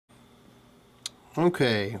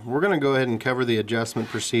Okay, we're going to go ahead and cover the adjustment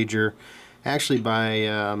procedure actually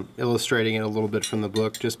by illustrating it a little bit from the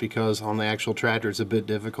book, just because on the actual tractor it's a bit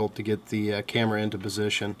difficult to get the camera into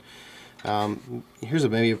position. Here's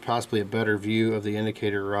maybe possibly a better view of the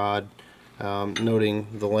indicator rod,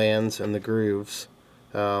 noting the lands and the grooves.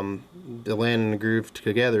 The land and the groove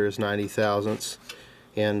together is 90 thousandths,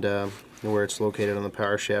 and where it's located on the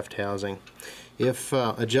power shaft housing. If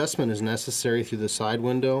adjustment is necessary through the side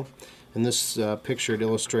window, in this picture it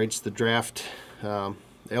illustrates the draft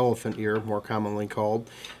elephant ear, more commonly called.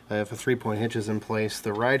 If a 3-point hitch is in place,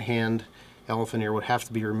 the right hand elephant ear would have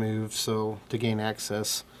to be removed so to gain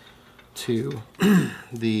access to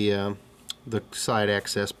the side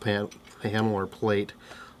access panel or plate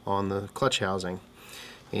on the clutch housing.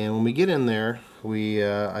 And when we get in there,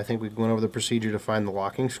 I think we went over the procedure to find the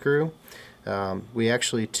locking screw. We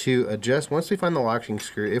actually, to adjust, once we find the locking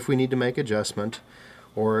screw, if we need to make adjustment,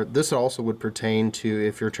 or this also would pertain to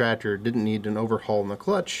if your tractor didn't need an overhaul in the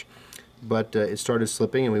clutch, but it started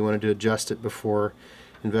slipping and we wanted to adjust it before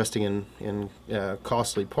investing in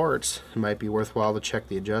costly parts, it might be worthwhile to check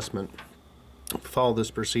the adjustment. Follow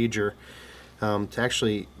this procedure.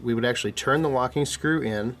 We would actually turn the locking screw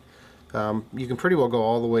in. You can pretty well go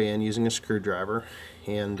all the way in using a screwdriver,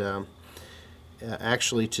 and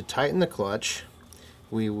actually to tighten the clutch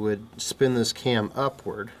we would spin this cam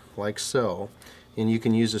upward like so, and you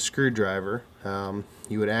can use a screwdriver.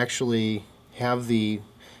 You would actually have the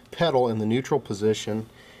pedal in the neutral position,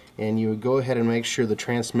 and you would go ahead and make sure the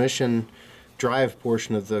transmission drive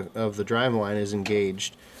portion of the drive line is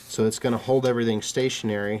engaged, so it's going to hold everything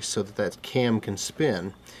stationary so that cam can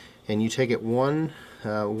spin. And you take it one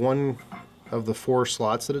of the 4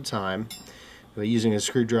 slots at a time using a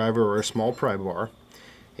screwdriver or a small pry bar,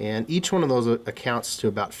 and each one of those accounts to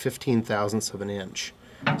about 15 thousandths of an inch.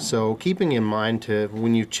 So keeping in mind to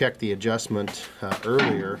when you check the adjustment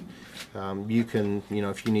earlier, you can,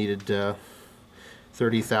 if you needed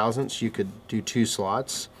 30 thousandths, you could do 2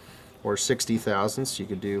 slots, or 60 thousandths, you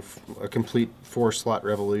could do a complete 4-slot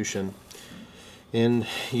revolution. And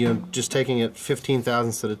just taking it 15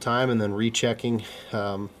 thousandths at a time and then rechecking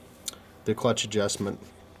the clutch adjustment.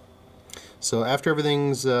 So after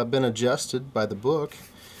everything's been adjusted by the book,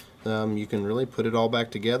 you can really put it all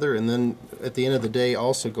back together, and then at the end of the day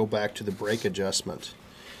also go back to the brake adjustment.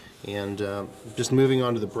 And just moving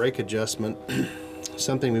on to the brake adjustment,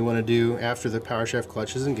 something we want to do after the power shaft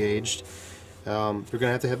clutch is engaged. We're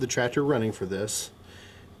going to have the tractor running for this,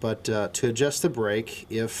 but to adjust the brake,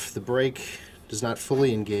 if the brake does not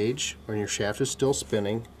fully engage or your shaft is still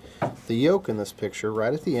spinning, the yoke in this picture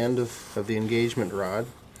right at the end of the engagement rod,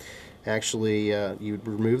 actually you would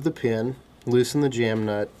remove the pin, loosen the jam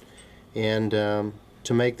nut, and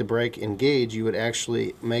to make the brake engage you would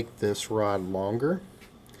actually make this rod longer.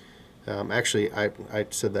 Actually I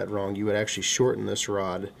said that wrong. You would actually shorten this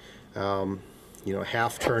rod,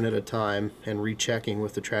 half turn at a time, and rechecking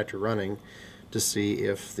with the tractor running to see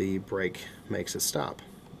if the brake makes it stop.